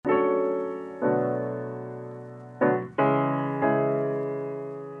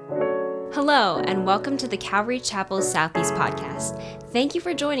Hello, and welcome to the Calvary Chapel Southeast podcast. Thank you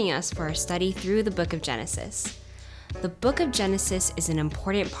for joining us for our study through the book of Genesis. The book of Genesis is an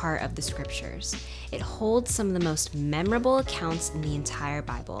important part of the scriptures. It holds some of the most memorable accounts in the entire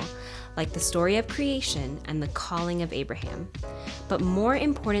Bible, like the story of creation and the calling of Abraham. But more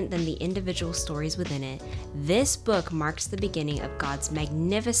important than the individual stories within it, this book marks the beginning of God's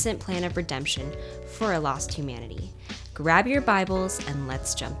magnificent plan of redemption for a lost humanity. Grab your Bibles and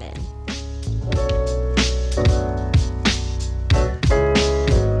let's jump in.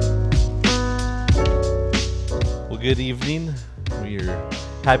 Well, good evening. We are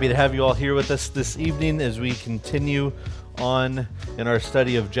happy to have you all here with us this evening as we continue on in our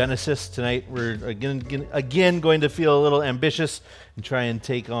study of Genesis. Tonight we're again going to feel a little ambitious and try and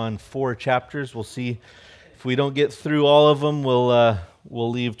take on 4 chapters. We'll see if we don't get through all of them.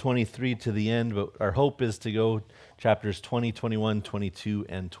 We'll leave 23 to the end, but our hope is to go chapters 20, 21, 22,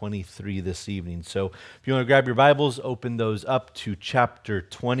 and 23 this evening. So if you want to grab your Bibles, open those up to chapter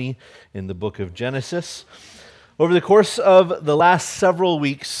 20 in the book of Genesis. Over the course of the last several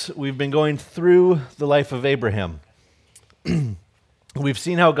weeks, we've been going through the life of Abraham. We've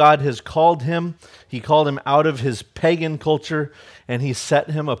seen how God has called him. He called him out of his pagan culture, and he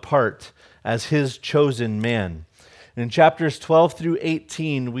set him apart as his chosen man. In chapters 12 through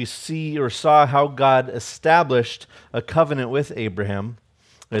 18, we saw how God established a covenant with Abraham.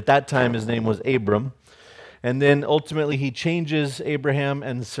 At that time, his name was Abram. And then ultimately, he changes Abraham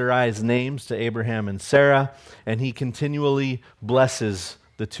and Sarai's names to Abraham and Sarah, and he continually blesses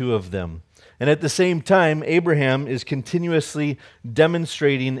the two of them. And at the same time, Abraham is continuously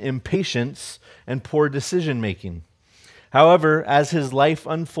demonstrating impatience and poor decision-making. However, as his life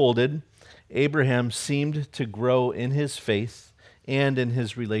unfolded, Abraham seemed to grow in his faith and in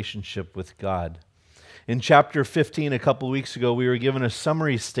his relationship with God. In chapter 15, a couple weeks ago, we were given a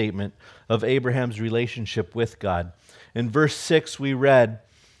summary statement of Abraham's relationship with God. In verse 6, we read,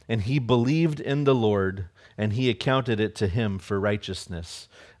 "And he believed in the Lord, and he accounted it to him for righteousness."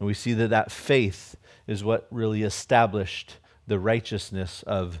 And we see that faith is what really established the righteousness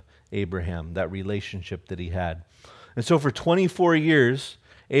of Abraham, that relationship that he had. And so for 24 years,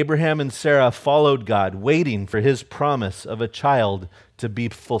 Abraham and Sarah followed God, waiting for his promise of a child to be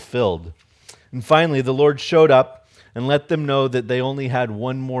fulfilled. And finally, the Lord showed up and let them know that they only had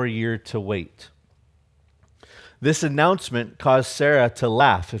 1 more year to wait. This announcement caused Sarah to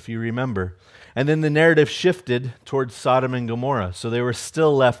laugh, if you remember. And then the narrative shifted towards Sodom and Gomorrah, so they were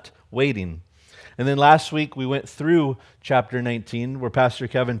still left waiting. And then last week, we went through chapter 19, where Pastor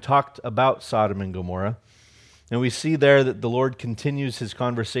Kevin talked about Sodom and Gomorrah. And we see there that the Lord continues his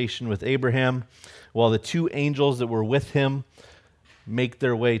conversation with Abraham while the 2 angels that were with him make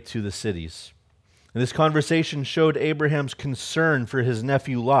their way to the cities. And this conversation showed Abraham's concern for his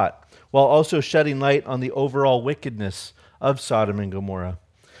nephew Lot, while also shedding light on the overall wickedness of Sodom and Gomorrah.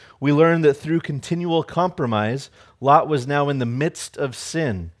 We learned that through continual compromise, Lot was now in the midst of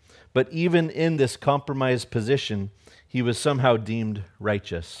sin, but even in this compromised position, he was somehow deemed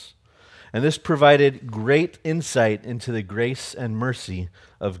righteous. And this provided great insight into the grace and mercy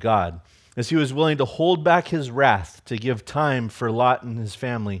of God, as he was willing to hold back his wrath to give time for Lot and his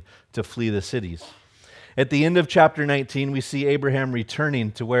family to flee the cities. At the end of chapter 19, we see Abraham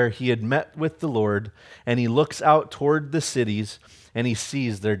returning to where he had met with the Lord, and he looks out toward the cities, and he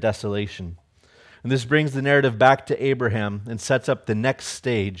sees their desolation. And this brings the narrative back to Abraham and sets up the next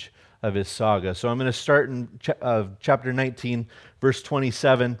stage of his saga. So I'm going to start in chapter 19, verse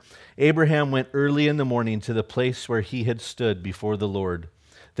 27. Abraham went early in the morning to the place where he had stood before the Lord.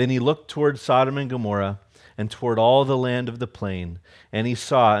 Then he looked toward Sodom and Gomorrah and toward all the land of the plain, and he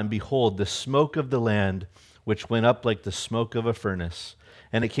saw, and behold, the smoke of the land, which went up like the smoke of a furnace.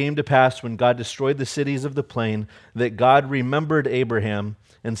 And it came to pass, when God destroyed the cities of the plain, that God remembered Abraham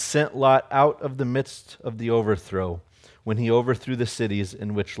and sent Lot out of the midst of the overthrow, when he overthrew the cities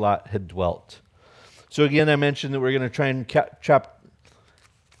in which Lot had dwelt. So again, I mentioned that we're going to try and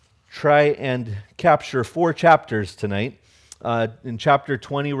capture 4 chapters tonight. In chapter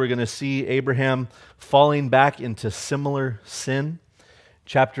 20, we're going to see Abraham falling back into similar sin.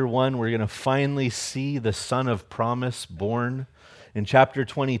 Chapter 1, we're going to finally see the son of promise born. In chapter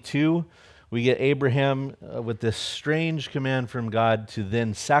 22, we get Abraham with this strange command from God to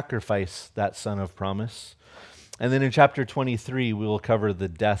then sacrifice that son of promise. And then in chapter 23, we will cover the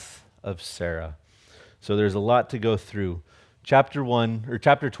death of Sarah. So there's a lot to go through. Chapter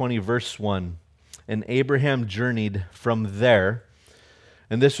 20, verse 1. And Abraham journeyed from there.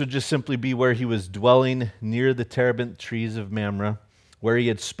 And this would just simply be where he was dwelling near the terebinth trees of Mamre, where he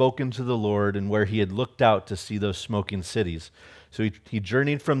had spoken to the Lord and where he had looked out to see those smoking cities. So he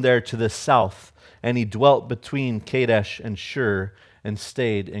journeyed from there to the south, and he dwelt between Kadesh and Shur and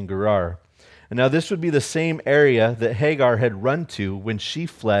stayed in Gerar. And now this would be the same area that Hagar had run to when she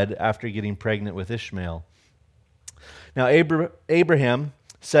fled after getting pregnant with Ishmael. Now Abraham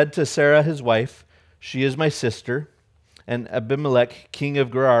said to Sarah his wife, "She is my sister." And Abimelech, king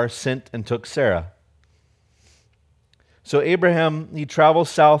of Gerar, sent and took Sarah. So Abraham, he travels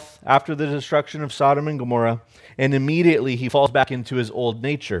south after the destruction of Sodom and Gomorrah, and immediately he falls back into his old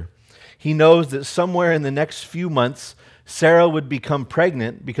nature. He knows that somewhere in the next few months, Sarah would become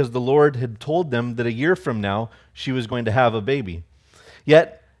pregnant because the Lord had told them that a year from now she was going to have a baby.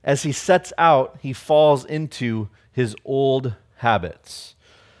 Yet, as he sets out, he falls into his old habits.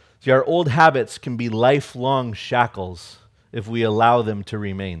 See, our old habits can be lifelong shackles if we allow them to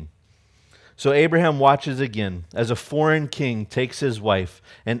remain. So Abraham watches again as a foreign king takes his wife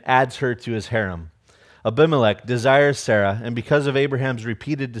and adds her to his harem. Abimelech desires Sarah, and because of Abraham's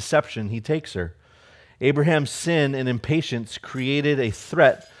repeated deception, he takes her. Abraham's sin and impatience created a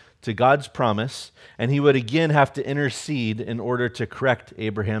threat to God's promise, and he would again have to intercede in order to correct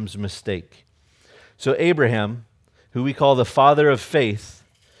Abraham's mistake. So Abraham, who we call the father of faith,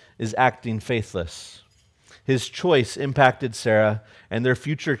 is acting faithless. His choice impacted Sarah and their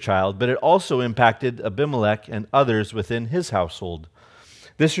future child, but it also impacted Abimelech and others within his household.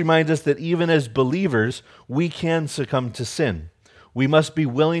 This reminds us that even as believers, we can succumb to sin. We must be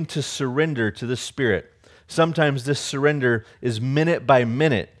willing to surrender to the Spirit. Sometimes this surrender is minute by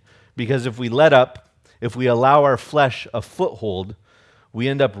minute, because if we let up, if we allow our flesh a foothold, we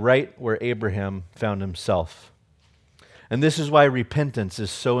end up right where Abraham found himself. And this is why repentance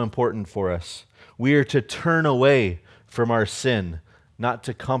is so important for us. We are to turn away from our sin, not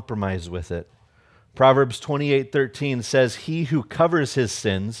to compromise with it. Proverbs 28:13 says, "He who covers his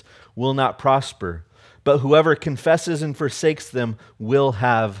sins will not prosper, but whoever confesses and forsakes them will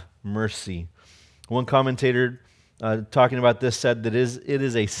have mercy." One commentator talking about this said that it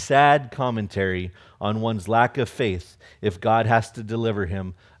is a sad commentary on one's lack of faith if God has to deliver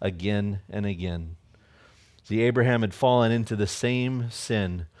him again and again. See, Abraham had fallen into the same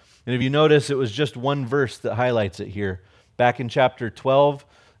sin. And if you notice, it was just one verse that highlights it here. Back in chapter 12,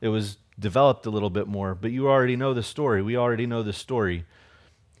 it was developed a little bit more, but you already know the story. We already know the story.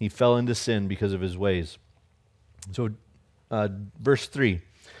 He fell into sin because of his ways. So, verse 3,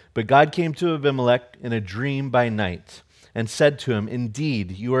 "But God came to Abimelech in a dream by night and said to him,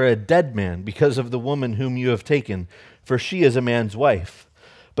 'Indeed, you are a dead man because of the woman whom you have taken, for she is a man's wife.'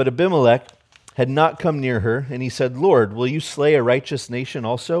 But Abimelech had not come near her, and he said, 'Lord, will you slay a righteous nation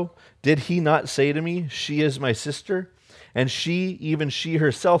also? Did he not say to me, she is my sister? And she, even she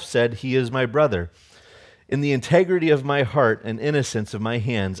herself said, he is my brother. In the integrity of my heart and innocence of my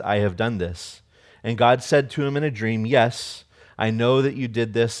hands, I have done this.' And God said to him in a dream, 'Yes, I know that you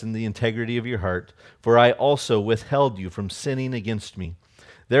did this in the integrity of your heart, for I also withheld you from sinning against me.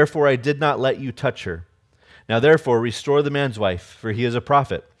 Therefore I did not let you touch her. Now therefore restore the man's wife, for he is a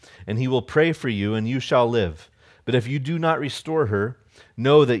prophet, and he will pray for you, and you shall live. But if you do not restore her,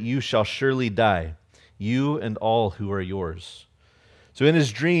 know that you shall surely die, you and all who are yours.'" So in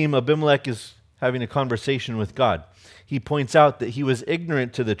his dream, Abimelech is having a conversation with God. He points out that he was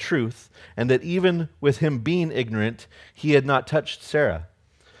ignorant to the truth, and that even with him being ignorant, he had not touched Sarah.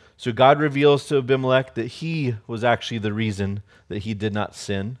 So God reveals to Abimelech that he was actually the reason that he did not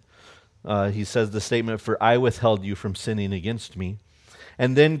sin. He says the statement, "For I withheld you from sinning against me."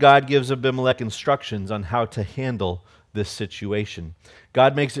 And then God gives Abimelech instructions on how to handle this situation.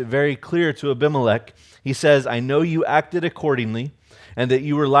 God makes it very clear to Abimelech. He says, "I know you acted accordingly and that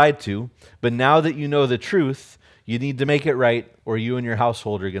you were lied to, but now that you know the truth, you need to make it right or you and your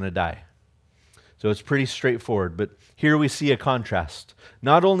household are going to die." So it's pretty straightforward, but here we see a contrast,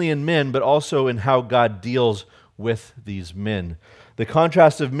 not only in men, but also in how God deals with these men. The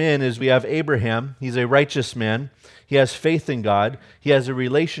contrast of men is we have Abraham. He's a righteous man. He has faith in God. He has a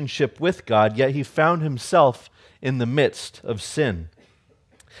relationship with God, yet he found himself in the midst of sin.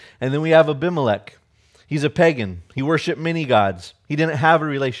 And then we have Abimelech. He's a pagan. He worshiped many gods. He didn't have a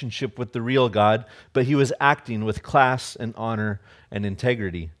relationship with the real God, but he was acting with class and honor and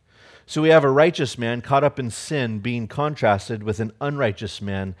integrity. So we have a righteous man caught up in sin being contrasted with an unrighteous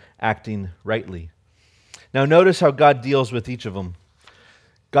man acting rightly. Now notice how God deals with each of them.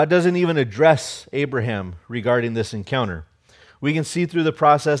 God doesn't even address Abraham regarding this encounter. We can see through the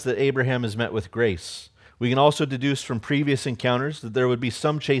process that Abraham is met with grace. We can also deduce from previous encounters that there would be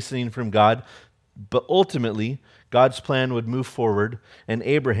some chastening from God, but ultimately, God's plan would move forward and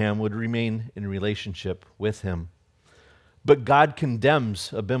Abraham would remain in relationship with him. But God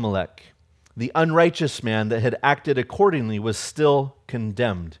condemns Abimelech. The unrighteous man that had acted accordingly was still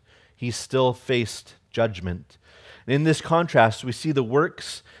condemned. He still faced judgment. In this contrast, we see that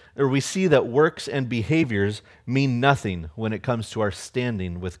works and behaviors mean nothing when it comes to our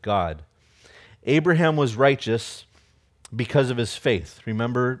standing with God. Abraham was righteous because of his faith.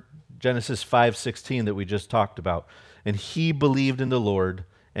 Remember Genesis 5:16 that we just talked about. And he believed in the Lord,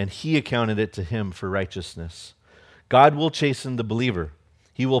 and he accounted it to him for righteousness. God will chasten the believer.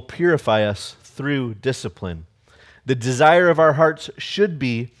 He will purify us through discipline. The desire of our hearts should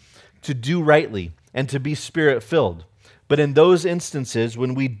be to do rightly and to be Spirit-filled. But in those instances,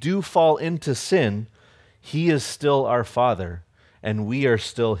 when we do fall into sin, he is still our Father, and we are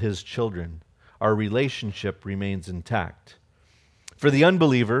still his children. Our relationship remains intact. For the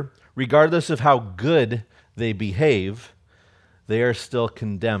unbeliever, regardless of how good they behave, they are still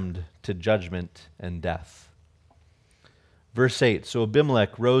condemned to judgment and death. Verse 8, so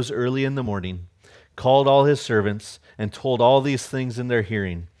Abimelech rose early in the morning, called all his servants, and told all these things in their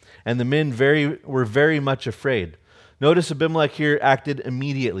hearing. And the men were very much afraid. Notice Abimelech here acted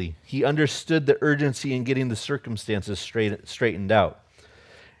immediately. He understood the urgency in getting the circumstances straightened out.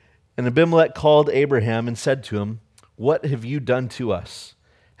 And Abimelech called Abraham and said to him, "What have you done to us?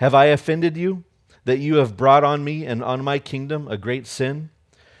 Have I offended you, that you have brought on me and on my kingdom a great sin?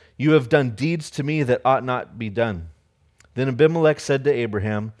 You have done deeds to me that ought not be done." Then Abimelech said to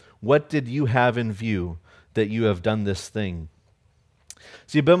Abraham, "What did you have in view that you have done this thing?"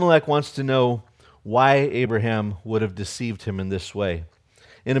 See, Abimelech wants to know why Abraham would have deceived him in this way.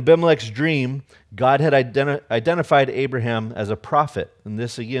 In Abimelech's dream, God had identified Abraham as a prophet, and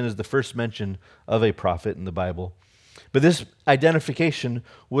this again is the first mention of a prophet in the Bible. But this identification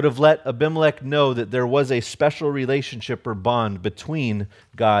would have let Abimelech know that there was a special relationship or bond between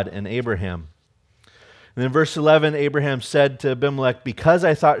God and Abraham. And in verse 11, Abraham said to Abimelech, "Because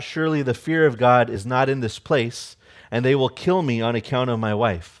I thought surely the fear of God is not in this place, and they will kill me on account of my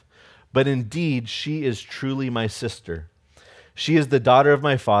wife. But indeed, she is truly my sister. She is the daughter of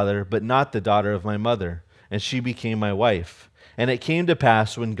my father, but not the daughter of my mother, and she became my wife. And it came to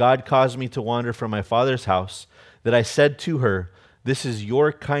pass, when God caused me to wander from my father's house, that I said to her, 'This is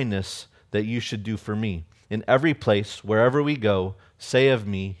your kindness that you should do for me. In every place, wherever we go, say of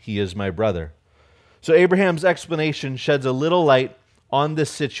me, he is my brother.'" So Abraham's explanation sheds a little light on this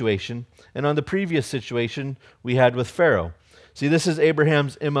situation and on the previous situation we had with Pharaoh. See, this is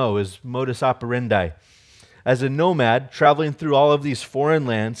Abraham's MO, his modus operandi. As a nomad traveling through all of these foreign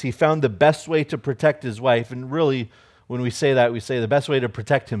lands, he found the best way to protect his wife, and really, when we say that, we say the best way to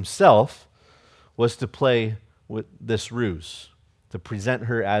protect himself was to play with this ruse, to present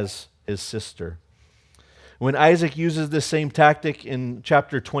her as his sister. When Isaac uses this same tactic in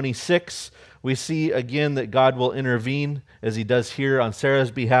chapter 26, we see again that God will intervene as he does here on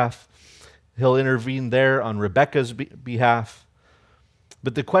Sarah's behalf. He'll intervene there on Rebekah's behalf.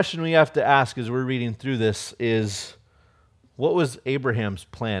 But the question we have to ask as we're reading through this is, what was Abraham's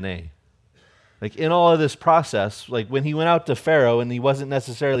plan A? Like in all of this process, like when he went out to Pharaoh and he wasn't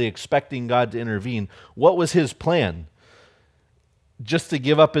necessarily expecting God to intervene, what was his plan? Just to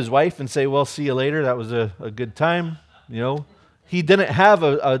give up his wife and say, "Well, see you later, that was a good time," He didn't have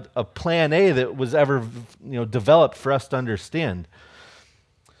a plan A that was ever developed for us to understand.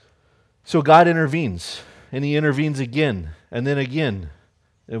 So God intervenes, and he intervenes again, and then again.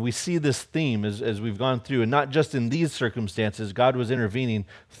 And we see this theme as we've gone through, and not just in these circumstances. God was intervening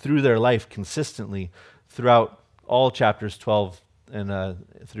through their life consistently throughout all chapters 12 and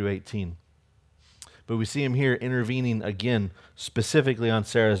through 18. But we see him here intervening again, specifically on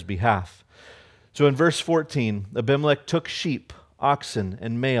Sarah's behalf. So in verse 14, Abimelech took sheep, oxen,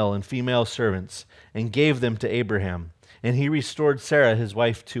 and male and female servants, and gave them to Abraham. And he restored Sarah, his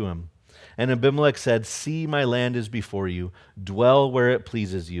wife, to him. And Abimelech said, "See, my land is before you. Dwell where it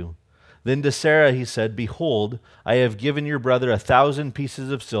pleases you." Then to Sarah he said, "Behold, I have given your brother 1,000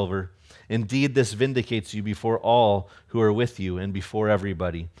 pieces of silver. Indeed, this vindicates you before all who are with you and before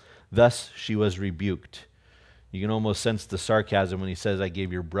everybody." Thus she was rebuked. You can almost sense the sarcasm when he says, "I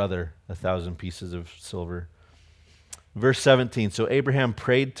gave your brother 1,000 pieces of silver." Verse 17, so Abraham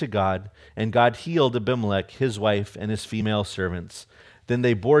prayed to God, and God healed Abimelech, his wife, and his female servants. Then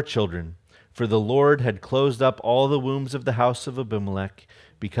they bore children, for the Lord had closed up all the wombs of the house of Abimelech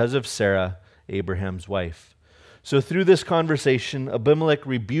because of Sarah, Abraham's wife. So through this conversation, Abimelech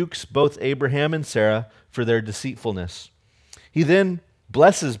rebukes both Abraham and Sarah for their deceitfulness. He then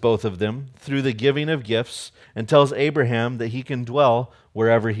blesses both of them through the giving of gifts and tells Abraham that he can dwell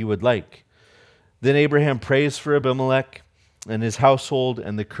wherever he would like. Then Abraham prays for Abimelech and his household,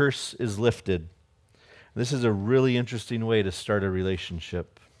 and the curse is lifted. This is a really interesting way to start a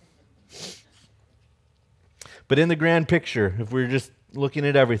relationship. But in the grand picture, if we're just looking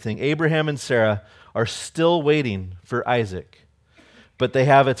at everything, Abraham and Sarah are still waiting for Isaac, but they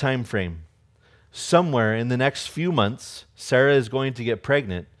have a time frame. Somewhere in the next few months, Sarah is going to get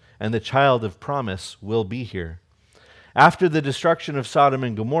pregnant, and the child of promise will be here. After the destruction of Sodom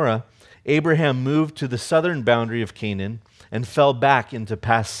and Gomorrah, Abraham moved to the southern boundary of Canaan and fell back into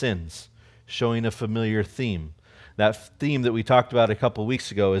past sins, showing a familiar theme. That theme that we talked about a couple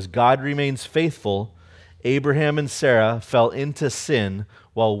weeks ago is God remains faithful. Abraham and Sarah fell into sin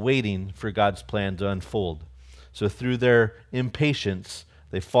while waiting for God's plan to unfold. So through their impatience,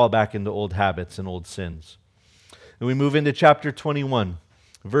 they fall back into old habits and old sins. And we move into chapter 21.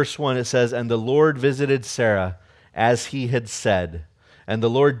 Verse 1, it says, "And the Lord visited Sarah as he had said, and the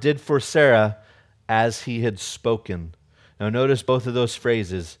Lord did for Sarah as he had spoken." Now notice both of those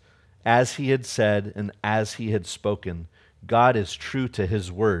phrases, as he had said and as he had spoken. God is true to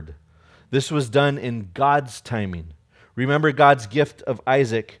his word. This was done in God's timing. Remember, God's gift of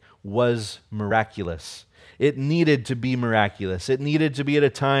Isaac was miraculous. It needed to be miraculous. It needed to be at a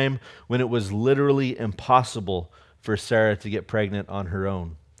time when it was literally impossible for Sarah to get pregnant on her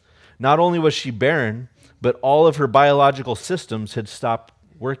own. Not only was she barren, but all of her biological systems had stopped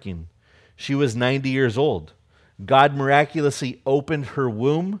working. She was 90 years old. God miraculously opened her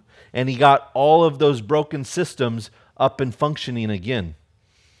womb, and he got all of those broken systems up and functioning again.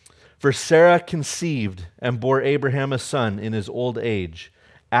 For Sarah conceived and bore Abraham a son in his old age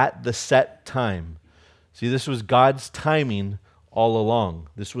at the set time. See, this was God's timing all along.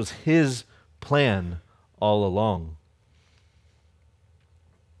 This was his plan all along.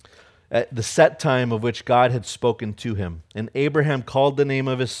 At the set time of which God had spoken to him. And Abraham called the name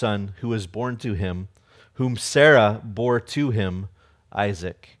of his son who was born to him, whom Sarah bore to him,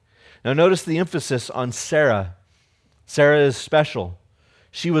 Isaac. Now notice the emphasis on Sarah. Sarah is special.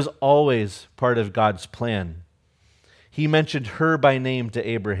 She was always part of God's plan. He mentioned her by name to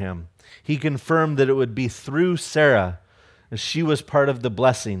Abraham. He confirmed that it would be through Sarah. She was part of the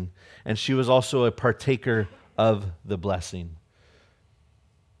blessing, and she was also a partaker of the blessing.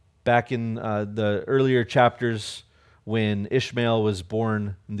 Back in the earlier chapters, when Ishmael was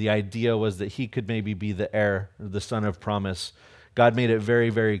born, the idea was that he could maybe be the heir, the son of promise. God made it very,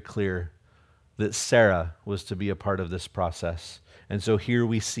 very clear that Sarah was to be a part of this process. And so here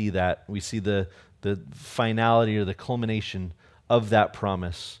we see that. We see the finality or the culmination of that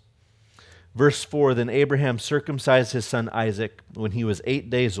promise. Verse 4, "Then Abraham circumcised his son Isaac when he was 8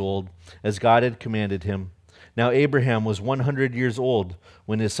 days old, as God had commanded him. Now Abraham was 100 years old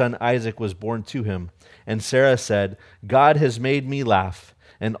when his son Isaac was born to him. And Sarah said, 'God has made me laugh,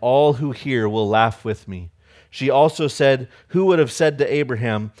 and all who hear will laugh with me.' She also said, 'Who would have said to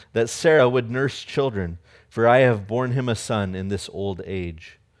Abraham that Sarah would nurse children? For I have borne him a son in this old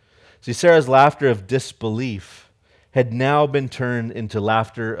age.'" See, Sarah's laughter of disbelief had now been turned into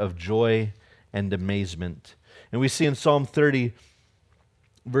laughter of joy and amazement. And we see in Psalm 30,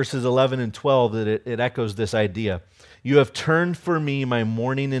 verses 11 and 12, that it echoes this idea. "You have turned for me my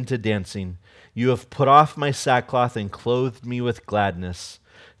mourning into dancing. You have put off my sackcloth and clothed me with gladness,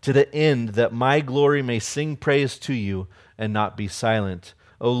 to the end that my glory may sing praise to you and not be silent.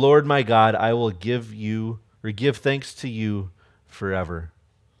 O Lord my God, I will give thanks to you forever."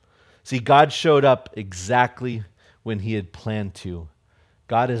 See, God showed up exactly when he had planned to.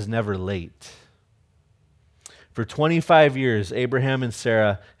 God is never late. For 25 years, Abraham and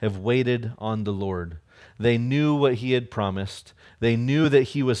Sarah have waited on the Lord. They knew what he had promised. They knew that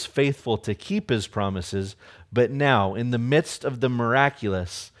he was faithful to keep his promises. But now, in the midst of the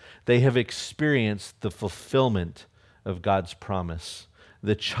miraculous, they have experienced the fulfillment of God's promise.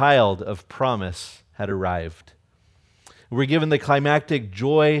 The child of promise had arrived. We're given the climactic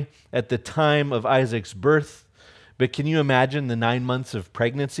joy at the time of Isaac's birth. But can you imagine the 9 months of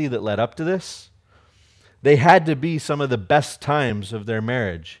pregnancy that led up to this? They had to be some of the best times of their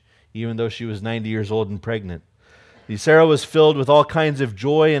marriage, even though she was 90 years old and pregnant. Sarah was filled with all kinds of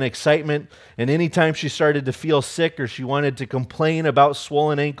joy and excitement, and anytime she started to feel sick or she wanted to complain about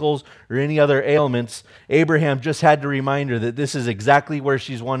swollen ankles or any other ailments, Abraham just had to remind her that this is exactly where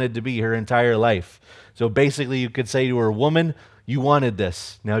she's wanted to be her entire life. So basically you could say to her, "Woman, you wanted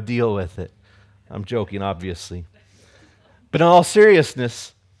this, now deal with it." I'm joking, obviously. But in all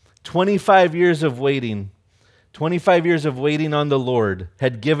seriousness, 25 years of waiting on the Lord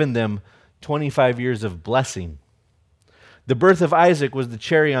had given them 25 years of blessing. The birth of Isaac was the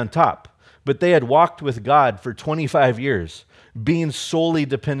cherry on top, but they had walked with God for 25 years, being solely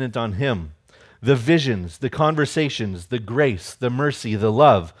dependent on him. The visions, the conversations, the grace, the mercy, the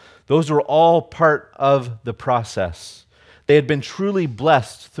love, those were all part of the process. They had been truly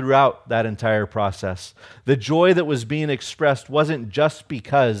blessed throughout that entire process. The joy that was being expressed wasn't just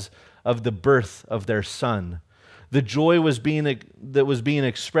because of the birth of their son. The joy that was being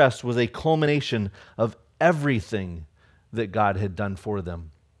expressed was a culmination of everything that God had done for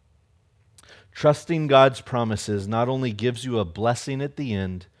them. Trusting God's promises not only gives you a blessing at the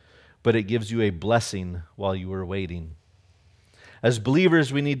end, but it gives you a blessing while you are waiting. As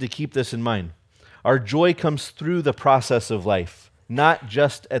believers, we need to keep this in mind. Our joy comes through the process of life, not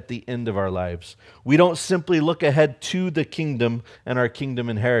just at the end of our lives. We don't simply look ahead to the kingdom and our kingdom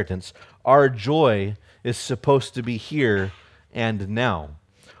inheritance. Our joy is supposed to be here and now.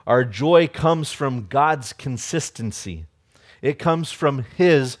 Our joy comes from God's consistency. It comes from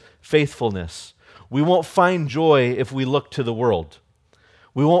His faithfulness. We won't find joy if we look to the world.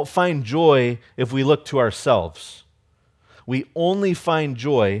 We won't find joy if we look to ourselves. We only find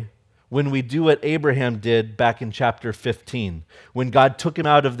joy when we do what Abraham did back in chapter 15, when God took him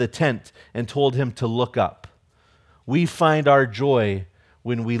out of the tent and told him to look up. We find our joy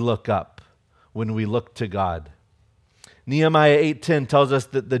when we look up, when we look to God. Nehemiah 8:10 tells us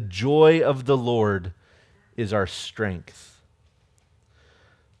that the joy of the Lord is our strength.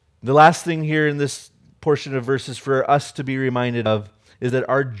 The last thing here in this portion of verses for us to be reminded of is that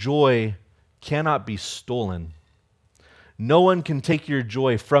our joy cannot be stolen. No one can take your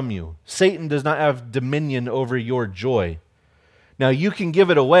joy from you. Satan does not have dominion over your joy. Now, you can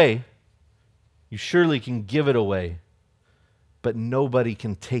give it away. You surely can give it away, but nobody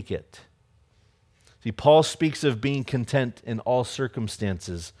can take it. See, Paul speaks of being content in all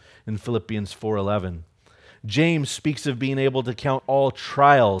circumstances in Philippians 4:11. James speaks of being able to count all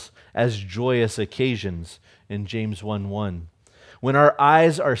trials as joyous occasions in James 1:1. When our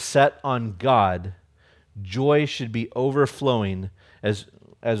eyes are set on God, joy should be overflowing as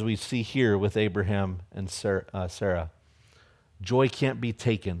we see here with Abraham and Sarah. Joy can't be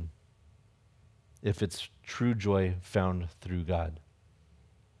taken if it's true joy found through God.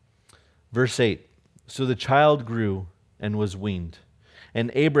 Verse 8, so the child grew and was weaned,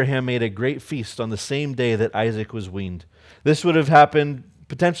 and Abraham made a great feast on the same day that Isaac was weaned. This would have happened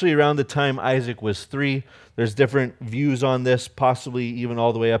potentially around the time Isaac was 3. There's different views on this, possibly even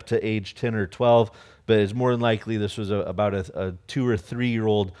all the way up to age 10 or 12, but it's more than likely this was about a 2 or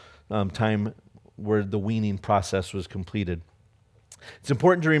 3-year-old time where the weaning process was completed. It's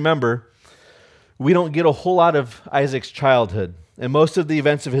important to remember we don't get a whole lot of Isaac's childhood, and most of the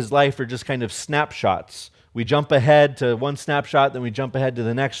events of his life are just kind of snapshots. We jump ahead to one snapshot, then we jump ahead to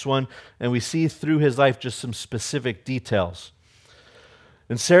the next one, and we see through his life just some specific details.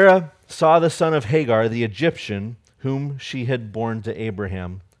 And Sarah saw the son of Hagar, the Egyptian, whom she had borne to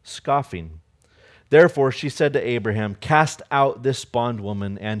Abraham, scoffing. Therefore she said to Abraham, cast out this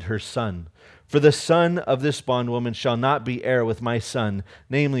bondwoman and her son, for the son of this bondwoman shall not be heir with my son,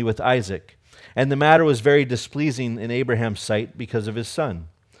 namely with Isaac. And the matter was very displeasing in Abraham's sight because of his son.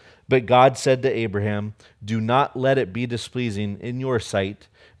 But God said to Abraham, do not let it be displeasing in your sight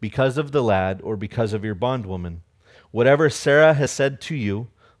because of the lad or because of your bondwoman. Whatever Sarah has said to you,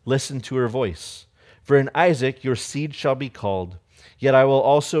 listen to her voice. For in Isaac your seed shall be called. Yet I will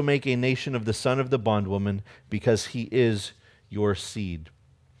also make a nation of the son of the bondwoman, because he is your seed.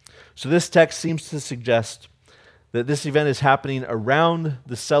 So this text seems to suggest that this event is happening around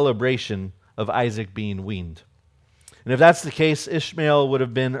the celebration of Isaac being weaned. And if that's the case, Ishmael would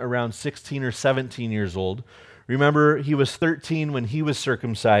have been around 16 or 17 years old. Remember, he was 13 when he was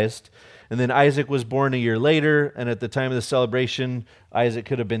circumcised, and then Isaac was born a year later, and at the time of the celebration, Isaac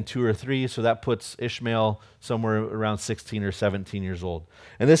could have been 2 or 3, so that puts Ishmael somewhere around 16 or 17 years old.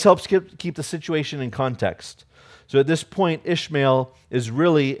 And this helps keep the situation in context. So at this point, Ishmael is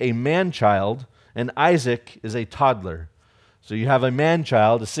really a man-child, and Isaac is a toddler. So you have a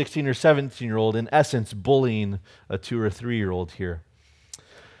man-child, a 16 or 17-year-old, in essence bullying a 2 or 3-year-old here.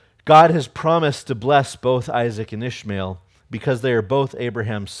 God has promised to bless both Isaac and Ishmael because they are both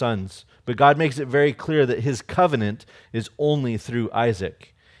Abraham's sons. But God makes it very clear that his covenant is only through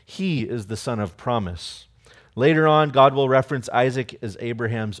Isaac. He is the son of promise. Later on, God will reference Isaac as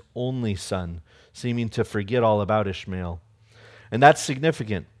Abraham's only son, seeming to forget all about Ishmael. And that's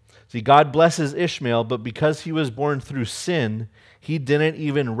significant. See, God blesses Ishmael, but because he was born through sin, he didn't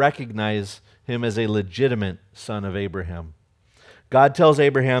even recognize him as a legitimate son of Abraham. God tells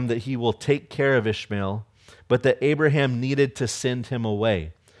Abraham that he will take care of Ishmael, but that Abraham needed to send him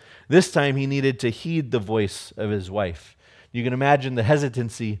away. This time he needed to heed the voice of his wife. You can imagine the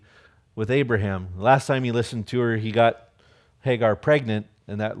hesitancy with Abraham. Last time he listened to her, he got Hagar pregnant,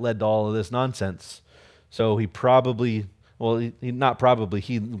 and that led to all of this nonsense. So he probably, not probably,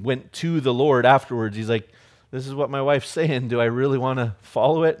 he went to the Lord afterwards. He's like, this is what my wife's saying. Do I really want to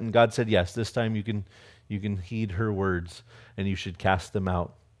follow it? And God said, yes, this time you can heed her words, and you should cast them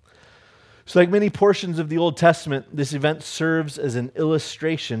out. So like many portions of the Old Testament, this event serves as an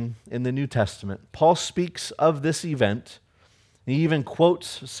illustration in the New Testament. Paul speaks of this event. He even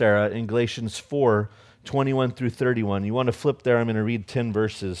quotes Sarah in Galatians 4:21 through 31. You want to flip there, I'm going to read 10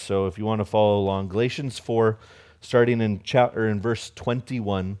 verses, so if you want to follow along. Galatians 4, starting in verse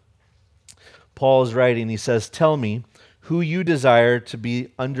 21, Paul is writing, he says, "Tell me who you desire to be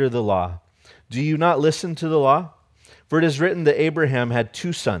under the law. Do you not listen to the law? For it is written that Abraham had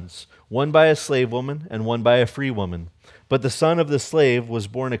 2 sons, one by a slave woman and one by a free woman. But the son of the slave was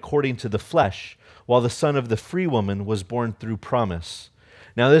born according to the flesh, while the son of the free woman was born through promise.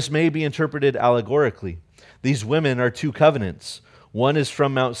 Now this may be interpreted allegorically. These women are 2 covenants. One is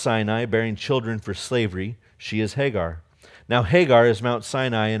from Mount Sinai, bearing children for slavery. She is Hagar. Now Hagar is Mount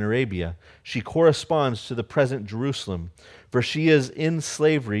Sinai in Arabia. She corresponds to the present Jerusalem, for she is in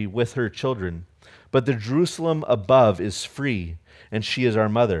slavery with her children. But the Jerusalem above is free, and she is our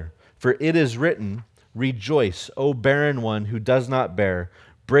mother. For it is written, 'Rejoice, O barren one who does not bear.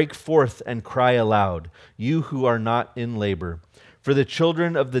 Break forth and cry aloud, you who are not in labor. For the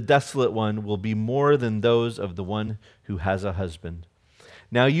children of the desolate one will be more than those of the one who has a husband.'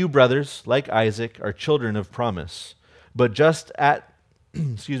 Now you, brothers, like Isaac, are children of promise. But just as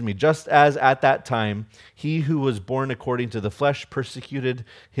at that time he who was born according to the flesh persecuted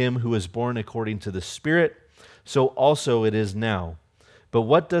him who was born according to the Spirit, so also it is now. But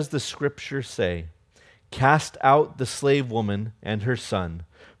what does the Scripture say? Cast out the slave woman and her son,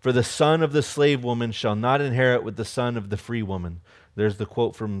 for the son of the slave woman shall not inherit with the son of the free woman." There's the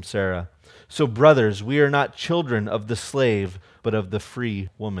quote from Sarah. "So, brothers, we are not children of the slave, but of the free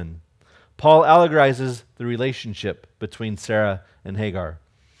woman." Paul allegorizes the relationship between Sarah and Hagar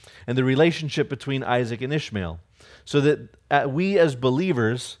and the relationship between Isaac and Ishmael, so that we as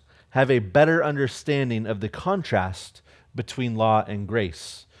believers have a better understanding of the contrast between law and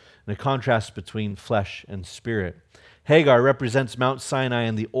grace, and a contrast between flesh and spirit. Hagar represents Mount Sinai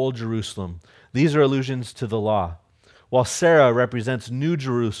and the Old Jerusalem. These are allusions to the law, while Sarah represents New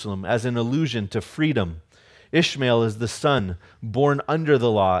Jerusalem as an allusion to freedom. Ishmael is the son born under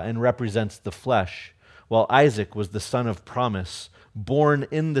the law and represents the flesh, while Isaac was the son of promise, born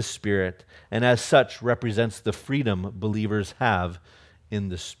in the Spirit, and as such represents the freedom believers have in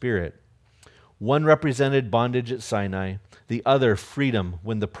the Spirit. One represented bondage at Sinai, the other freedom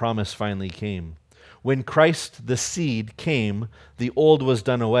when the promise finally came. When Christ, the seed, came, the old was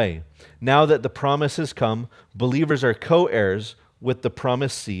done away. Now that the promise has come, believers are co-heirs with the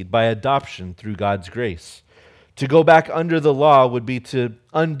promised seed by adoption through God's grace. To go back under the law would be to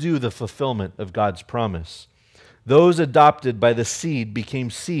undo the fulfillment of God's promise. Those adopted by the seed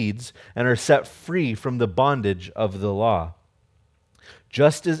became seeds and are set free from the bondage of the law.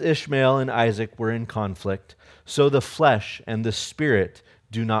 Just as Ishmael and Isaac were in conflict, so the flesh and the Spirit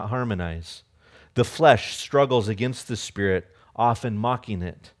do not harmonize. The flesh struggles against the Spirit, often mocking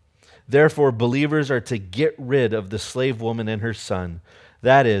it. Therefore, believers are to get rid of the slave woman and her son.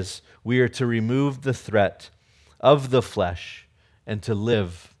 That is, we are to remove the threat of the flesh and to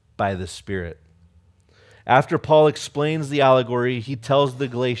live by the Spirit. After Paul explains the allegory, he tells the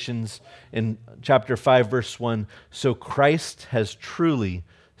Galatians in chapter 5, verse 1, "So Christ has truly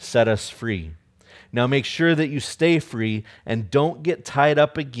set us free. Now make sure that you stay free and don't get tied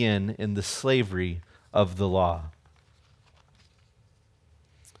up again in the slavery of the law."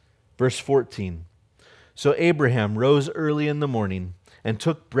 Verse 14, "So Abraham rose early in the morning and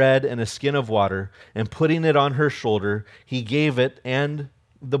took bread and a skin of water, and putting it on her shoulder, he gave it and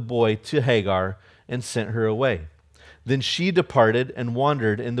the boy to Hagar and sent her away. Then she departed and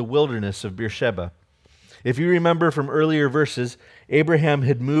wandered in the wilderness of Beersheba." If you remember from earlier verses, Abraham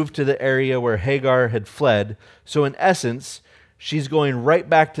had moved to the area where Hagar had fled, so in essence, she's going right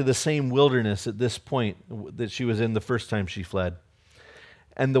back to the same wilderness at this point that she was in the first time she fled.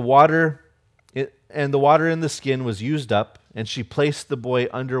 And the water in the skin was used up, and she placed the boy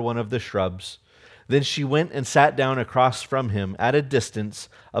under one of the shrubs. Then she went and sat down across from him at a distance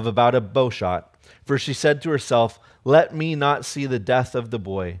of about a bowshot, for she said to herself, "Let me not see the death of the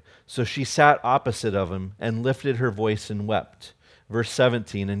boy." So she sat opposite of him and lifted her voice and wept. Verse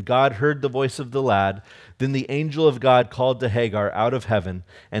 17, "And God heard the voice of the lad. Then the angel of God called to Hagar out of heaven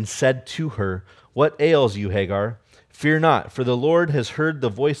and said to her, 'What ails you, Hagar? Fear not, for the Lord has heard the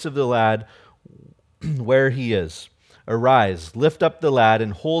voice of the lad where he is. Arise, lift up the lad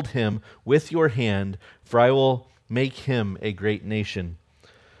and hold him with your hand, for I will make him a great nation.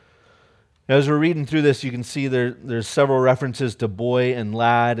 As we're reading through this, you can see there's several references to boy and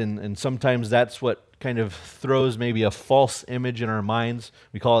lad, and sometimes that's what kind of throws maybe a false image in our minds.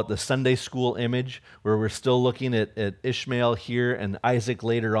 We call it the Sunday school image, where we're still looking at Ishmael here and Isaac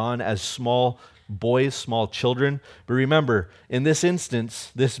later on as small boys, small children. But remember, in this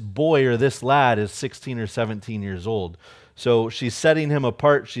instance, this boy or this lad is 16 or 17 years old. So she's setting him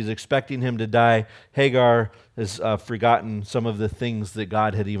apart. She's expecting him to die. Hagar has forgotten some of the things that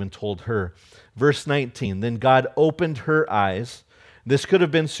God had even told her. Verse 19, then God opened her eyes. This could have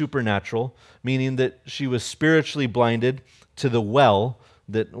been supernatural, meaning that she was spiritually blinded to the well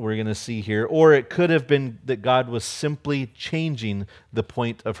that we're going to see here, or it could have been that God was simply changing the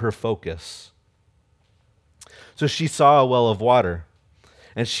point of her focus. So she saw a well of water,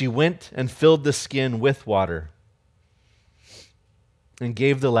 and she went and filled the skin with water and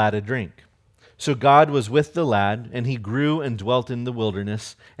gave the lad a drink. So God was with the lad, and he grew and dwelt in the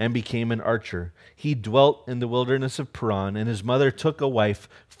wilderness and became an archer. He dwelt in the wilderness of Paran, and his mother took a wife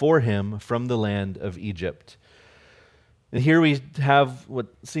for him from the land of Egypt. And here we have what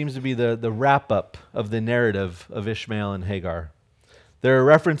seems to be the wrap-up of the narrative of Ishmael and Hagar. There are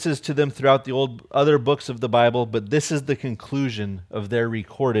references to them throughout the other books of the Bible, but this is the conclusion of their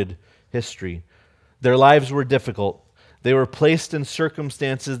recorded history. Their lives were difficult. They were placed in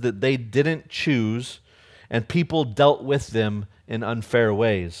circumstances that they didn't choose, and people dealt with them in unfair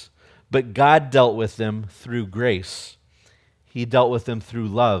ways. But God dealt with them through grace. He dealt with them through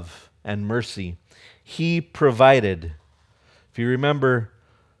love and mercy. He provided. If you remember,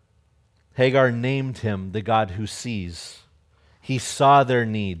 Hagar named him the God who sees. He saw their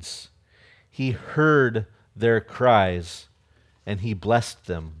needs. He heard their cries, and he blessed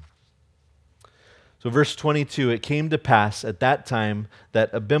them. So verse 22, it came to pass at that time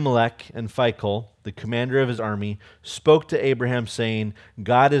that Abimelech and Phicol, the commander of his army, spoke to Abraham, saying,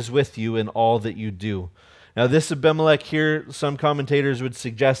 God is with you in all that you do. Now this Abimelech here, some commentators would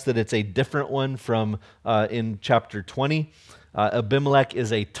suggest that it's a different one from in chapter 20. Abimelech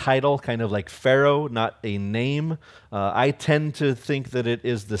is a title, kind of like Pharaoh, not a name. I tend to think that it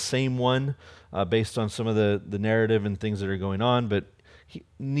is the same one based on some of the narrative and things that are going on, but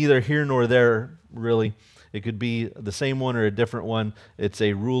neither here nor there, really. It could be the same one or a different one. It's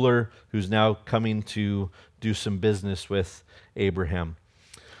a ruler who's now coming to do some business with Abraham.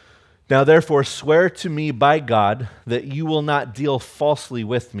 Now, therefore, swear to me by God that you will not deal falsely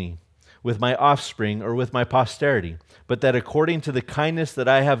with me, with my offspring, or with my posterity, but that according to the kindness that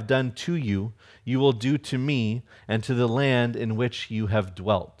I have done to you, you will do to me and to the land in which you have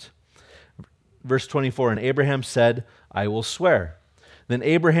dwelt. Verse 24, and Abraham said, I will swear. Then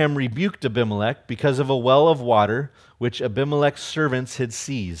Abraham rebuked Abimelech because of a well of water which Abimelech's servants had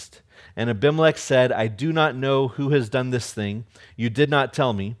seized. And Abimelech said, I do not know who has done this thing. You did not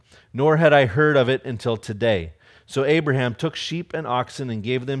tell me, nor had I heard of it until today. So Abraham took sheep and oxen and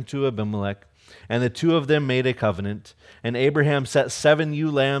gave them to Abimelech, and the two of them made a covenant. And Abraham set 7 ewe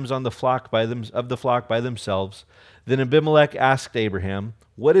lambs on the flock by themselves. Then Abimelech asked Abraham,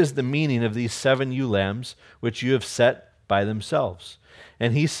 what is the meaning of these 7 ewe lambs which you have set by themselves?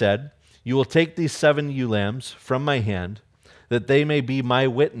 And he said, you will take these 7 ewe lambs from my hand, that they may be my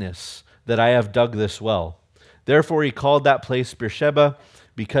witness that I have dug this well. Therefore he called that place Beersheba,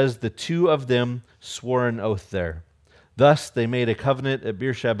 because the two of them swore an oath there. Thus they made a covenant at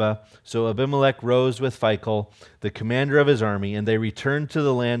Beersheba. So Abimelech rose with Phicol, the commander of his army, and they returned to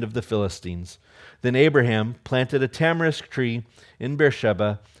the land of the Philistines. Then Abraham planted a tamarisk tree in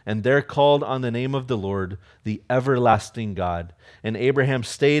Beersheba, and there called on the name of the Lord, the everlasting God. And Abraham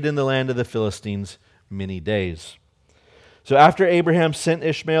stayed in the land of the Philistines many days. So after Abraham sent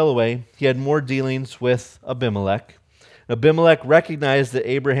Ishmael away, he had more dealings with Abimelech. Abimelech recognized that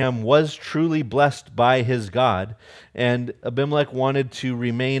Abraham was truly blessed by his God, and Abimelech wanted to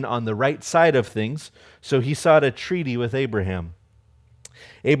remain on the right side of things, so he sought a treaty with Abraham.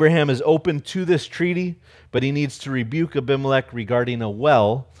 Abraham is open to this treaty, but he needs to rebuke Abimelech regarding a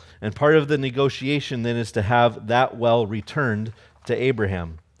well, and part of the negotiation then is to have that well returned to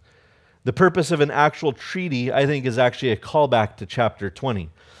Abraham. The purpose of an actual treaty, I think, is actually a callback to chapter 20.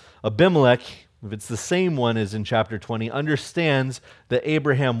 Abimelech, if it's the same one as in chapter 20, understands that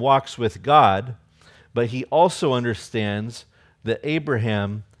Abraham walks with God, but he also understands that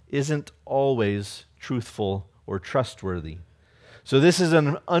Abraham isn't always truthful or trustworthy. So this is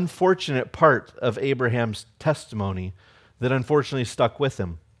an unfortunate part of Abraham's testimony that unfortunately stuck with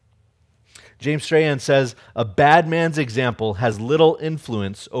him. James Strahan says, a bad man's example has little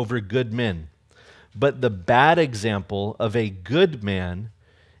influence over good men, but the bad example of a good man,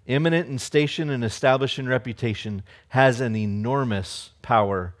 eminent in station and established in reputation, has an enormous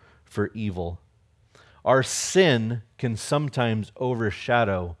power for evil. Our sin can sometimes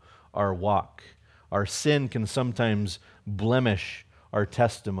overshadow our walk. Our sin can sometimes blemish our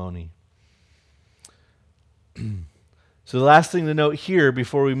testimony. So the last thing to note here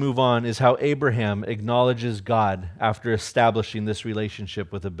before we move on is how Abraham acknowledges God after establishing this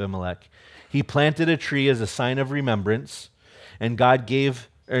relationship with Abimelech. He planted a tree as a sign of remembrance, and God gave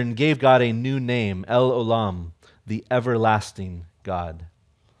God a new name, El Olam, the everlasting God.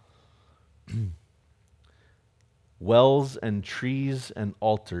 Wells and trees and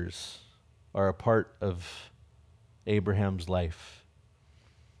altars are a part of Abraham's life.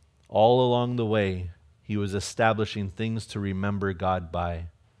 All along the way, he was establishing things to remember God by.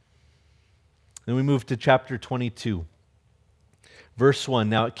 Then we move to chapter 22. Verse 1,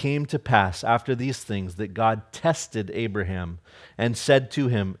 now it came to pass after these things that God tested Abraham and said to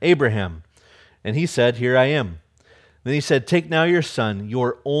him, Abraham. And he said, here I am. Then he said, take now your son,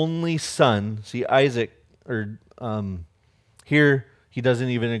 your only son. See, Isaac, here he doesn't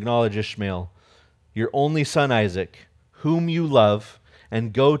even acknowledge Ishmael. Your only son Isaac, whom you love,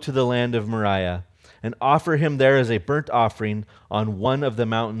 and go to the land of Moriah, and offer him there as a burnt offering on one of the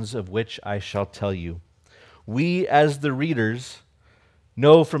mountains of which I shall tell you. We, as the readers,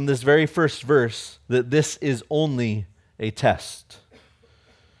 know from this very first verse that this is only a test.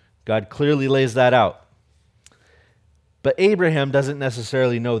 God clearly lays that out. But Abraham doesn't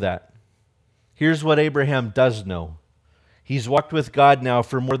necessarily know that. Here's what Abraham does know. He's walked with God now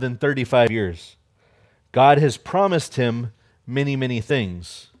for more than 35 years. God has promised him many, many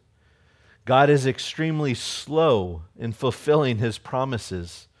things. God is extremely slow in fulfilling his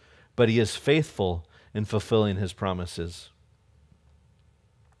promises, but he is faithful in fulfilling his promises.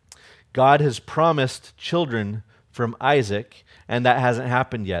 God has promised children from Isaac, and that hasn't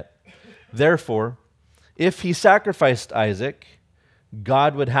happened yet. Therefore, if he sacrificed Isaac,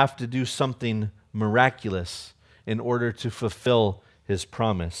 God would have to do something miraculous in order to fulfill his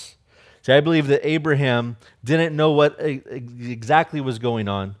promise. See, I believe that Abraham didn't know what exactly was going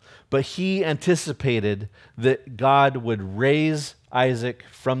on, but he anticipated that God would raise Isaac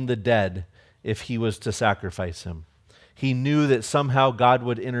from the dead if he was to sacrifice him. He knew that somehow God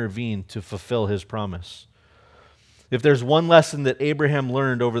would intervene to fulfill his promise. If there's one lesson that Abraham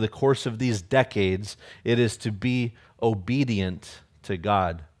learned over the course of these decades, it is to be obedient to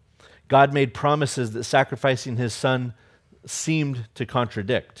God. God made promises that sacrificing his son seemed to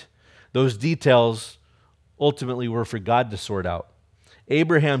contradict. Those details ultimately were for God to sort out.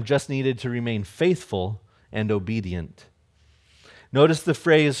 Abraham just needed to remain faithful and obedient. Notice the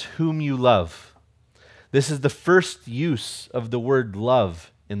phrase, whom you love. This is the first use of the word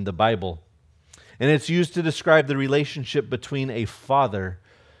love in the Bible. And it's used to describe the relationship between a father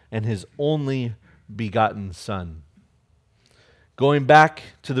and his only begotten son. Going back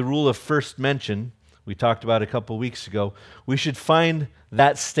to the rule of first mention, we talked about a couple weeks ago, we should find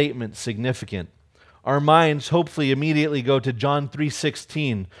that statement significant. Our minds hopefully immediately go to John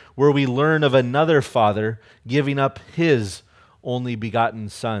 3:16, where we learn of another father giving up his only begotten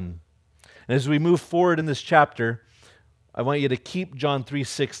son. And as we move forward in this chapter, I want you to keep John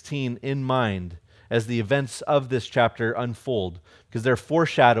 3:16 in mind as the events of this chapter unfold, because they're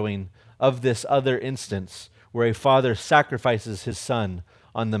foreshadowing of this other instance where a father sacrifices his son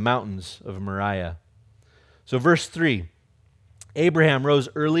on the mountains of Moriah. So verse 3, Abraham rose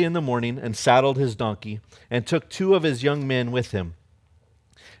early in the morning and saddled his donkey and took 2 of his young men with him,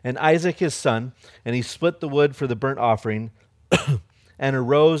 and Isaac his son, and he split the wood for the burnt offering and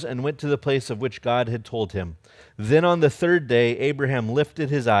arose and went to the place of which God had told him. Then on the 3rd day, Abraham lifted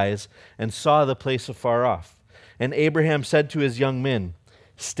his eyes and saw the place afar off. And Abraham said to his young men,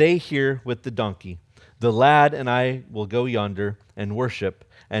 stay here with the donkey. The lad and I will go yonder and worship,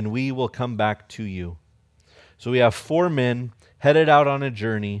 and we will come back to you. So we have 4 men headed out on a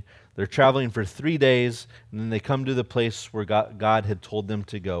journey. They're traveling for 3 days, and then they come to the place where God had told them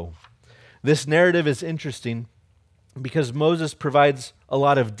to go. This narrative is interesting because Moses provides a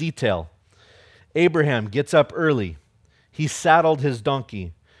lot of detail. Abraham gets up early. He saddled his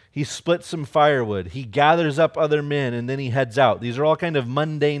donkey. He split some firewood. He gathers up other men, and then he heads out. These are all kind of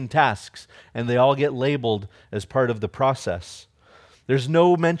mundane tasks, and they all get labeled as part of the process. There's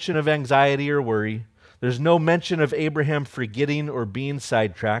no mention of anxiety or worry. There's no mention of Abraham forgetting or being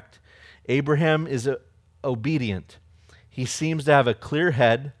sidetracked. Abraham is obedient. He seems to have a clear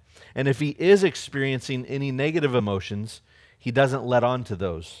head, and if he is experiencing any negative emotions, he doesn't let on to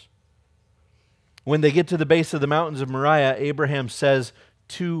those. When they get to the base of the mountains of Moriah, Abraham says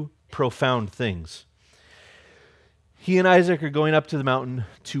 2 profound things. He and Isaac are going up to the mountain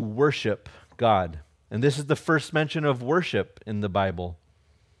to worship God. And this is the first mention of worship in the Bible.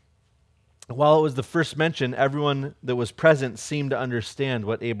 While it was the first mention, everyone that was present seemed to understand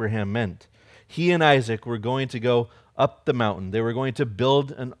what Abraham meant. He and Isaac were going to go up the mountain. They were going to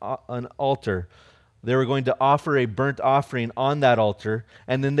build an altar. They were going to offer a burnt offering on that altar,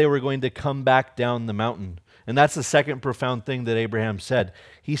 and then they were going to come back down the mountain. And that's the second profound thing that Abraham said.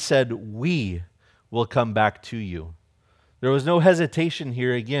 He said, "We will come back to you." There was no hesitation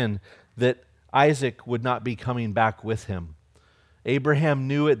here again that Isaac would not be coming back with him. Abraham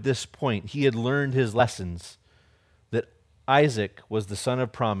knew at this point, he had learned his lessons, that Isaac was the son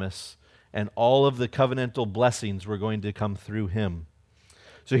of promise, and all of the covenantal blessings were going to come through him.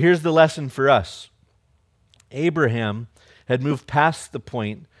 So here's the lesson for us. Abraham had moved past the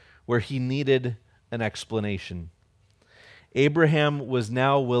point where he needed an explanation. Abraham was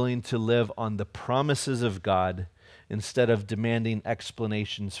now willing to live on the promises of God instead of demanding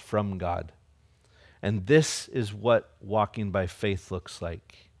explanations from God. And this is what walking by faith looks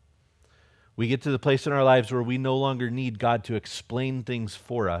like. We get to the place in our lives where we no longer need God to explain things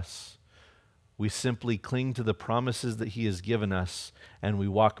for us. We simply cling to the promises that He has given us, and we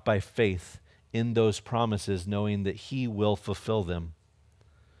walk by faith in those promises, knowing that He will fulfill them.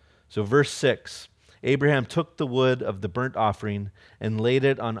 So verse 6, Abraham took the wood of the burnt offering and laid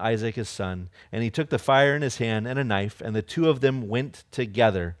it on Isaac his son, and he took the fire in his hand and a knife, and the two of them went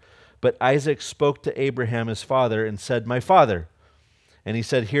together. But Isaac spoke to Abraham his father and said, "My father." And he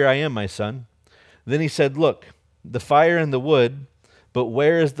said, "Here I am, my son." Then he said, "Look, the fire and the wood, but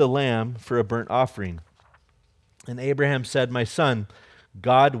where is the lamb for a burnt offering?" And Abraham said, "My son,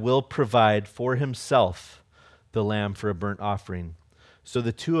 God will provide for Himself the lamb for a burnt offering." So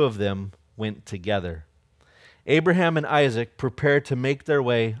the two of them went together. Abraham and Isaac prepare to make their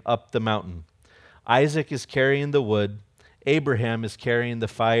way up the mountain. Isaac is carrying the wood. Abraham is carrying the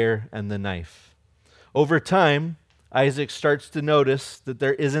fire and the knife. Over time, Isaac starts to notice that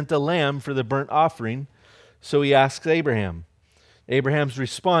there isn't a lamb for the burnt offering, so he asks Abraham. Abraham's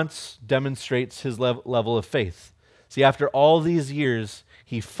response demonstrates his level of faith. See, after all these years,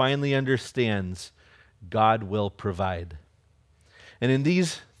 he finally understands God will provide. And in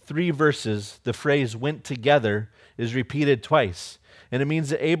these 3 verses, the phrase "went together" is repeated twice, and it means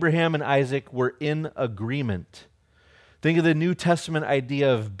that Abraham and Isaac were in agreement. Think of the New Testament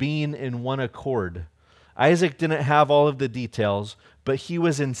idea of being in one accord. Isaac didn't have all of the details, but he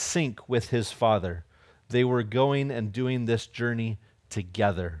was in sync with his father. They were going and doing this journey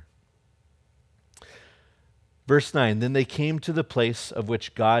together. Verse 9, then they came to the place of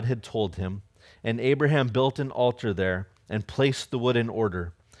which God had told him, and Abraham built an altar there and placed the wood in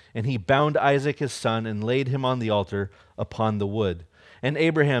order. And he bound Isaac his son and laid him on the altar upon the wood. And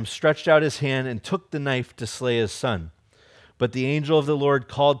Abraham stretched out his hand and took the knife to slay his son. But the angel of the Lord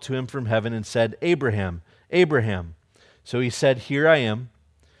called to him from heaven and said, "Abraham, Abraham." So he said, "Here I am."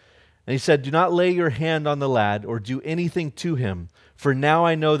 And he said, "Do not lay your hand on the lad or do anything to him, for now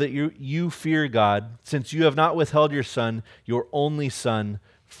I know that you fear God, since you have not withheld your son, your only son,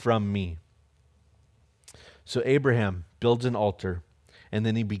 from me." So Abraham builds an altar, and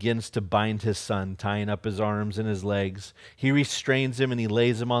then he begins to bind his son, tying up his arms and his legs. He restrains him and he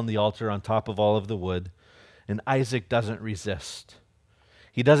lays him on the altar on top of all of the wood. And Isaac doesn't resist.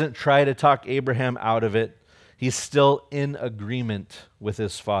 He doesn't try to talk Abraham out of it. He's still in agreement with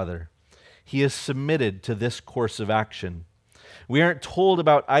his father. He is submitted to this course of action. We aren't told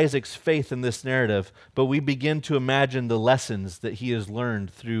about Isaac's faith in this narrative, but we begin to imagine the lessons that he has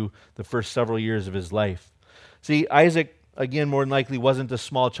learned through the first several years of his life. See, Isaac, again, more than likely wasn't a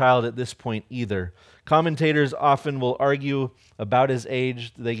small child at this point either. Commentators often will argue about his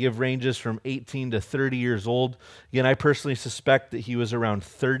age. They give ranges from 18 to 30 years old. Again, I personally suspect that he was around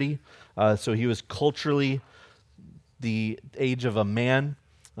 30, so he was culturally the age of a man,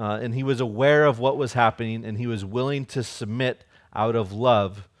 and he was aware of what was happening, and he was willing to submit out of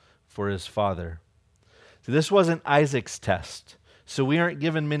love for his father. So this wasn't Isaac's test, so we aren't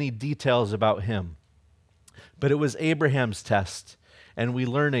given many details about him. But it was Abraham's test, and we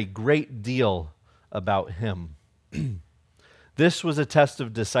learn a great deal about him. This was a test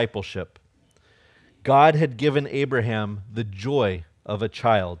of discipleship. God had given Abraham the joy of a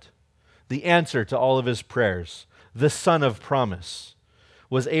child, the answer to all of his prayers, the son of promise.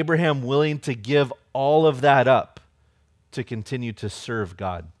 Was Abraham willing to give all of that up to continue to serve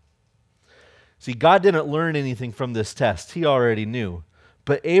God? See, God didn't learn anything from this test. He already knew.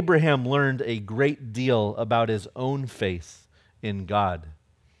 But Abraham learned a great deal about his own faith in God.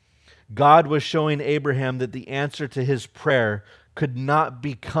 God was showing Abraham that the answer to his prayer could not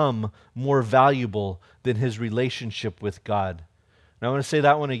become more valuable than his relationship with God. And I want to say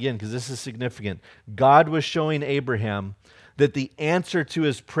that one again because this is significant. God was showing Abraham that the answer to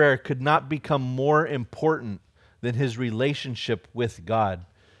his prayer could not become more important than his relationship with God.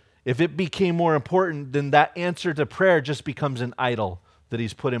 If it became more important, then that answer to prayer just becomes an idol that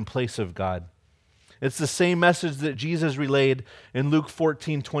he's put in place of God. It's the same message that Jesus relayed in Luke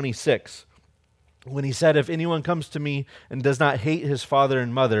 14:26, when he said, "If anyone comes to me and does not hate his father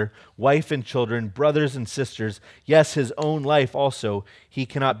and mother, wife and children, brothers and sisters, yes, his own life also, he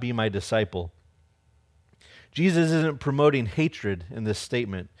cannot be my disciple." Jesus isn't promoting hatred in this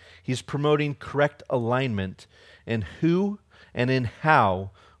statement. He's promoting correct alignment in who and in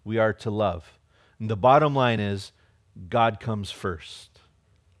how we are to love. And the bottom line is, God comes first.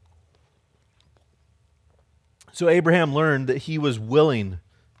 So Abraham learned that he was willing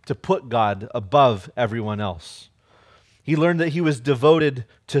to put God above everyone else. He learned that he was devoted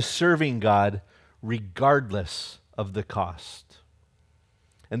to serving God regardless of the cost.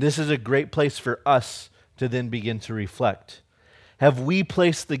 And this is a great place for us to then begin to reflect. Have we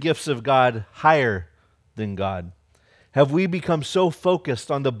placed the gifts of God higher than God? Have we become so focused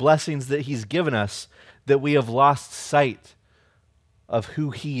on the blessings that he's given us that we have lost sight of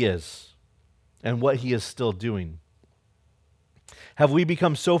who he is and what he is still doing? Have we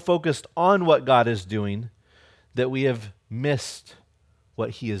become so focused on what God is doing that we have missed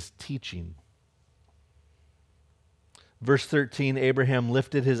what he is teaching? Verse 13, Abraham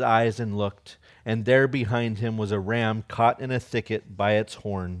lifted his eyes and looked, and there behind him was a ram caught in a thicket by its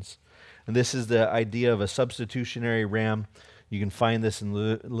horns. And this is the idea of a substitutionary ram. You can find this in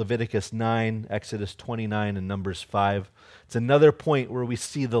Leviticus 9, Exodus 29, and Numbers 5. It's another point where we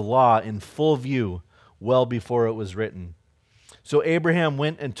see the law in full view well before it was written. So Abraham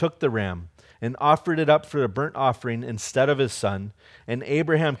went and took the ram and offered it up for a burnt offering instead of his son. And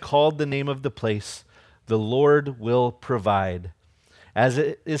Abraham called the name of the place, "The Lord will provide." As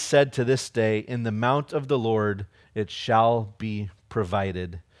it is said to this day, "In the mount of the Lord it shall be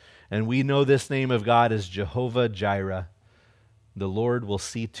provided." And we know this name of God is Jehovah Jireh. The Lord will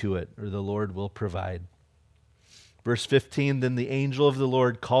see to it, or the Lord will provide. Verse 15, then the angel of the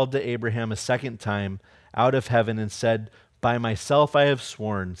Lord called to Abraham a second time out of heaven and said, "By myself I have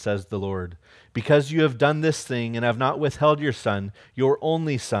sworn, says the Lord, because you have done this thing and have not withheld your son, your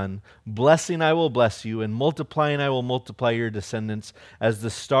only son, blessing I will bless you, and multiplying I will multiply your descendants as the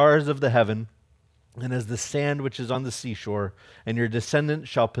stars of the heaven and as the sand which is on the seashore, and your descendants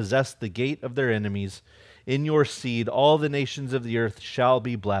shall possess the gate of their enemies. In your seed all the nations of the earth shall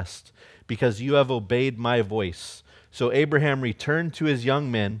be blessed, because you have obeyed my voice." So Abraham returned to his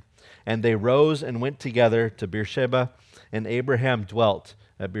young men, and they rose and went together to Beersheba, and Abraham dwelt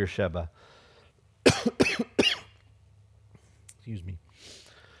at Beersheba. Excuse me.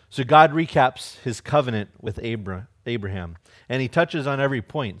 So God recaps his covenant with Abraham, and he touches on every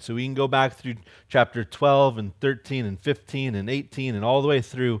point. So we can go back through chapter 12 and 13 and 15 and 18 and all the way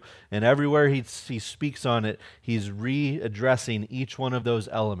through, and everywhere he speaks on it, he's readdressing each one of those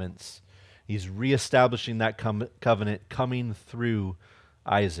elements. He's reestablishing that covenant coming through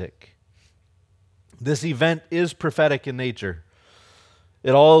Isaac. This event is prophetic in nature.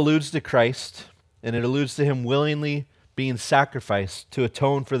 It all alludes to Christ, and it alludes to him willingly being sacrificed to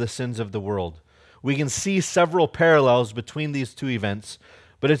atone for the sins of the world. We can see several parallels between these two events,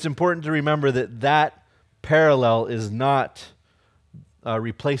 but it's important to remember that that parallel is not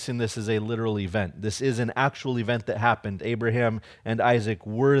replacing this as a literal event. This is an actual event that happened. Abraham and Isaac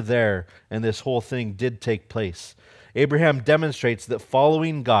were there, and this whole thing did take place. Abraham demonstrates that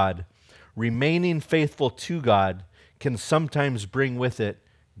following God, remaining faithful to God, can sometimes bring with it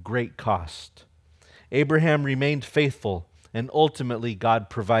great cost. Abraham remained faithful, and ultimately God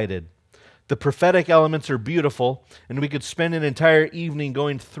provided. The prophetic elements are beautiful, and we could spend an entire evening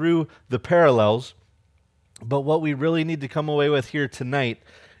going through the parallels, but what we really need to come away with here tonight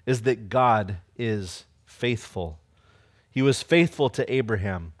is that God is faithful. He was faithful to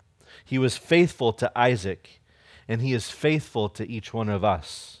Abraham. He was faithful to Isaac, and he is faithful to each one of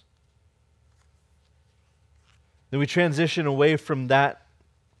us. Then we transition away from that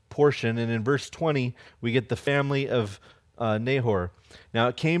portion, and in verse 20, we get the family of Nahor. Now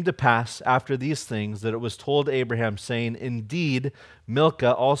it came to pass after these things that it was told Abraham, saying, "Indeed,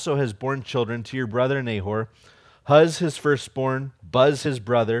 Milcah also has borne children to your brother Nahor, Huz his firstborn, Buz his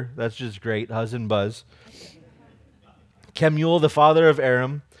brother," that's just great, Huz and Buz, "Kemuel the father of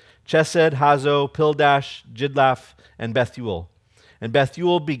Aram, Chesed, Hazo, Pildash, Jidlaph, and Bethuel. And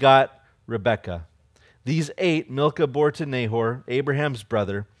Bethuel begot Rebekah. These 8 Milcah bore to Nahor, Abraham's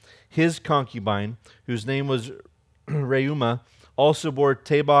brother. His concubine, whose name was Reumah, also bore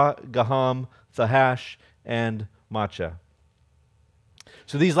Tabah, Gaham, Thahash, and Maachah."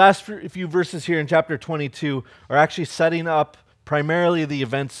 So these last few verses here in chapter 22 are actually setting up primarily the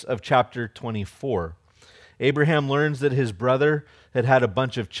events of chapter 24. Abraham learns that his brother had had a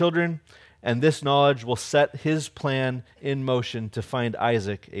bunch of children, and this knowledge will set his plan in motion to find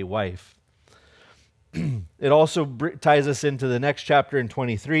Isaac a wife. It also ties us into the next chapter in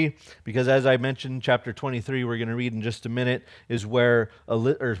 23, because as I mentioned, chapter 23, we're going to read in just a minute, is where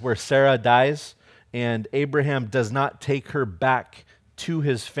Sarah dies, and Abraham does not take her back to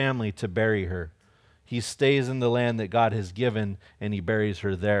his family to bury her. He stays in the land that God has given, and he buries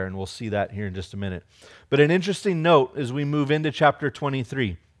her there, and we'll see that here in just a minute. But an interesting note as we move into chapter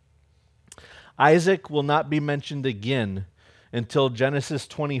 23, Isaac will not be mentioned again until Genesis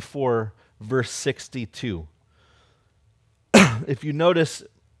 24, verse 62. If you notice,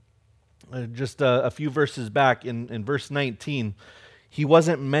 just a few verses back in verse 19, he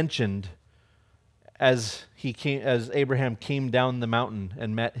wasn't mentioned as Abraham came down the mountain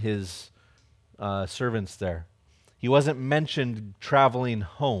and met his servants there. He wasn't mentioned traveling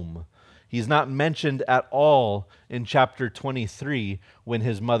home. He's not mentioned at all in chapter 23 when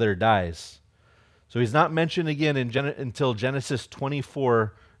his mother dies. So he's not mentioned again until Genesis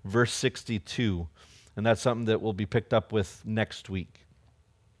 24, verse 62. And that's something that will be picked up with next week.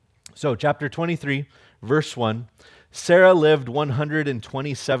 So chapter 23, verse 1, Sarah lived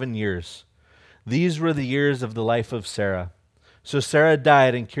 127 years. These were the years of the life of Sarah. So Sarah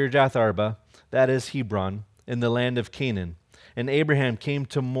died in Kirjath Arba, that is Hebron, in the land of Canaan. And Abraham came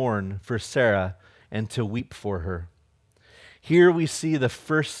to mourn for Sarah and to weep for her. Here we see the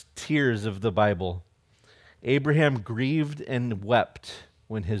first tears of the Bible. Abraham grieved and wept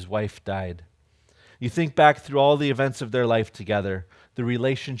when his wife died. You think back through all the events of their life together, the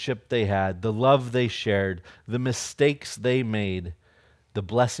relationship they had, the love they shared, the mistakes they made, the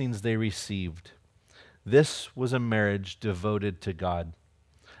blessings they received. This was a marriage devoted to God,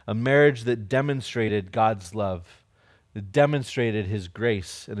 a marriage that demonstrated God's love, that demonstrated his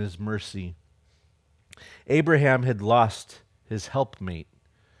grace and his mercy. Abraham had lost his helpmate,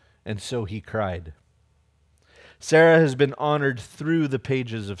 and so he cried. Sarah has been honored through the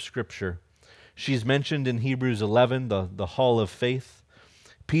pages of Scripture. She's mentioned in Hebrews 11, the hall of faith.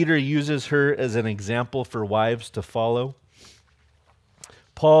 Peter uses her as an example for wives to follow.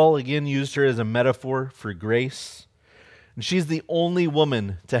 Paul again used her as a metaphor for grace. And she's the only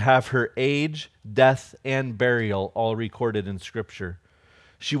woman to have her age, death, and burial all recorded in Scripture.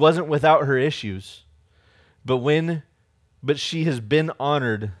 She wasn't without her issues, but she has been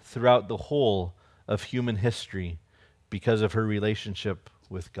honored throughout the whole of human history because of her relationship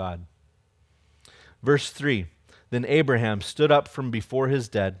with God. Verse 3, Then Abraham stood up from before his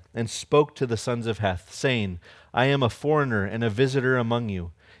dead and spoke to the sons of Heth, saying, I am a foreigner and a visitor among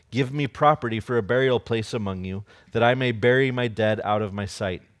you. Give me property for a burial place among you, that I may bury my dead out of my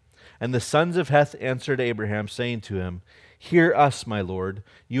sight. And the sons of Heth answered Abraham, saying to him, Hear us, my lord.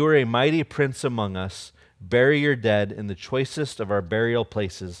 You are a mighty prince among us. Bury your dead in the choicest of our burial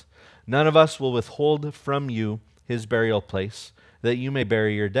places. None of us will withhold from you his burial place, that you may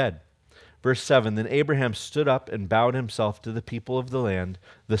bury your dead. Verse 7, Then Abraham stood up and bowed himself to the people of the land,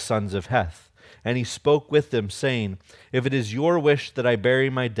 the sons of Heth. And he spoke with them, saying, If it is your wish that I bury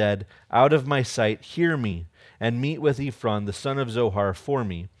my dead out of my sight, hear me, and meet with Ephron, the son of Zohar, for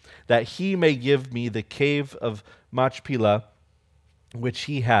me, that he may give me the cave of Machpelah, which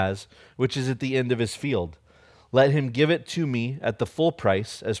he has, which is at the end of his field. Let him give it to me at the full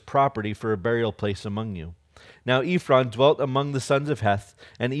price as property for a burial place among you. Now Ephron dwelt among the sons of Heth,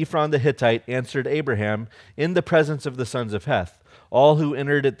 and Ephron the Hittite answered Abraham in the presence of the sons of Heth, all who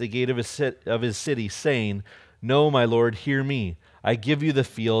entered at the gate of his city, saying, No, my lord, hear me. I give you the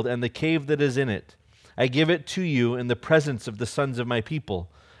field and the cave that is in it. I give it to you in the presence of the sons of my people.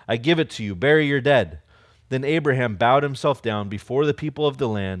 I give it to you. Bury your dead. Then Abraham bowed himself down before the people of the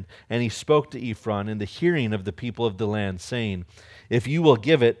land, and he spoke to Ephron in the hearing of the people of the land, saying, If you will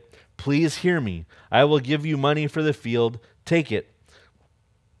give it, please hear me. I will give you money for the field. Take it.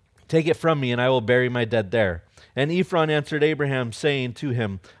 Take it from me, and I will bury my dead there. And Ephron answered Abraham, saying to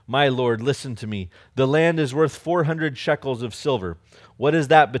him, My lord, listen to me. The land is worth 400 shekels of silver. What is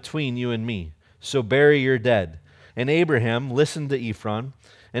that between you and me? So bury your dead. And Abraham listened to Ephron.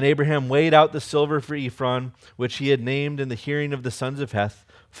 And Abraham weighed out the silver for Ephron, which he had named in the hearing of the sons of Heth,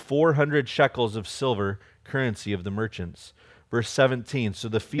 400 shekels of silver, currency of the merchants. Verse 17, So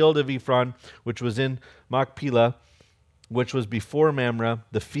the field of Ephron, which was in Machpelah, which was before Mamre,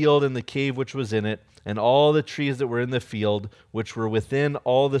 the field and the cave which was in it, and all the trees that were in the field, which were within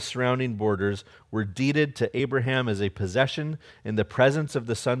all the surrounding borders, were deeded to Abraham as a possession in the presence of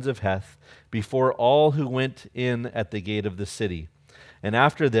the sons of Heth, before all who went in at the gate of the city. And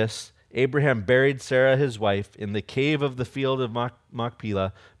after this, Abraham buried Sarah his wife in the cave of the field of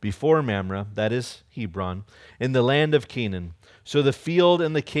Machpelah before Mamre, that is Hebron, in the land of Canaan. So the field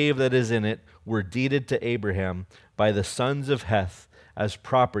and the cave that is in it were deeded to Abraham by the sons of Heth as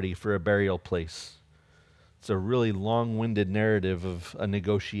property for a burial place. It's a really long-winded narrative of a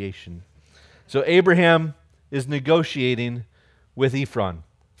negotiation. So Abraham is negotiating with Ephron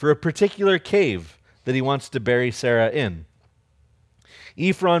for a particular cave that he wants to bury Sarah in.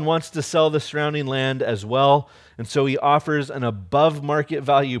 Ephron wants to sell the surrounding land as well, and so he offers an above-market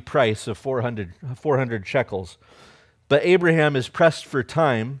value price of 400 shekels. But Abraham is pressed for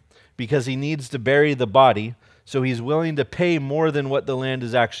time because he needs to bury the body, so he's willing to pay more than what the land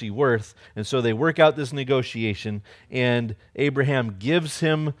is actually worth. And so they work out this negotiation, and Abraham gives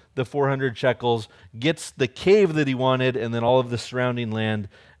him the 400 shekels, gets the cave that he wanted, and then all of the surrounding land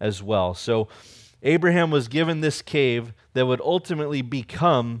as well. So Abraham was given this cave that would ultimately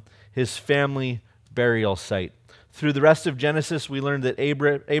become his family burial site. Through the rest of Genesis, we learned that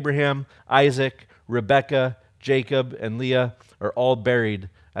Abraham, Isaac, Rebekah, Jacob, and Leah are all buried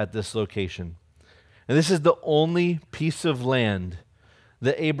at this location. And this is the only piece of land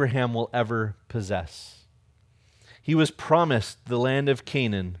that Abraham will ever possess. He was promised the land of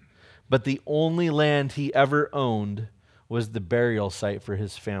Canaan, but the only land he ever owned was the burial site for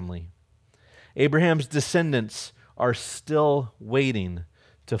his family. Abraham's descendants are still waiting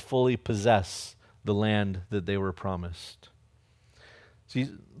to fully possess the land that they were promised. See,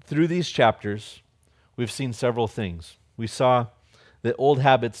 through these chapters, we've seen several things. We saw that old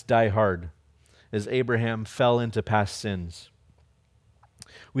habits die hard as Abraham fell into past sins.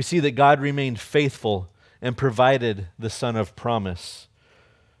 We see that God remained faithful and provided the son of promise.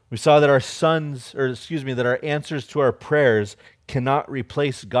 We saw that that our answers to our prayers cannot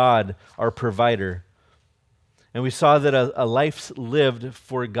replace God, our provider. And we saw that a life lived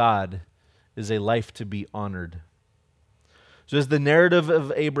for God is a life to be honored. So as the narrative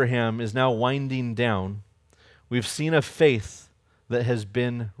of Abraham is now winding down, we've seen a faith that has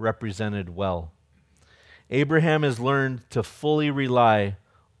been represented well. Abraham has learned to fully rely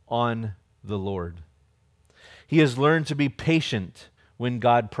on the Lord. He has learned to be patient when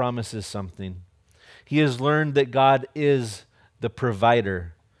God promises something. He has learned that God is the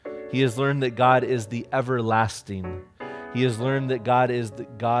provider. He has learned that God is the everlasting. He has learned that God is the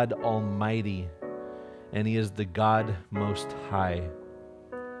God Almighty, and He is the God Most High.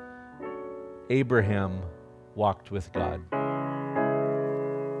 Abraham walked with God.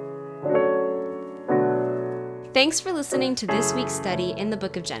 Thanks for listening to this week's study in the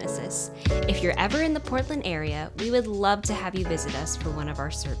book of Genesis. If you're ever in the Portland area, we would love to have you visit us for one of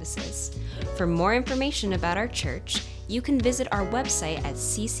our services. For more information about our church, you can visit our website at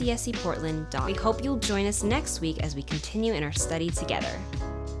ccseportland.com. We hope you'll join us next week as we continue in our study together.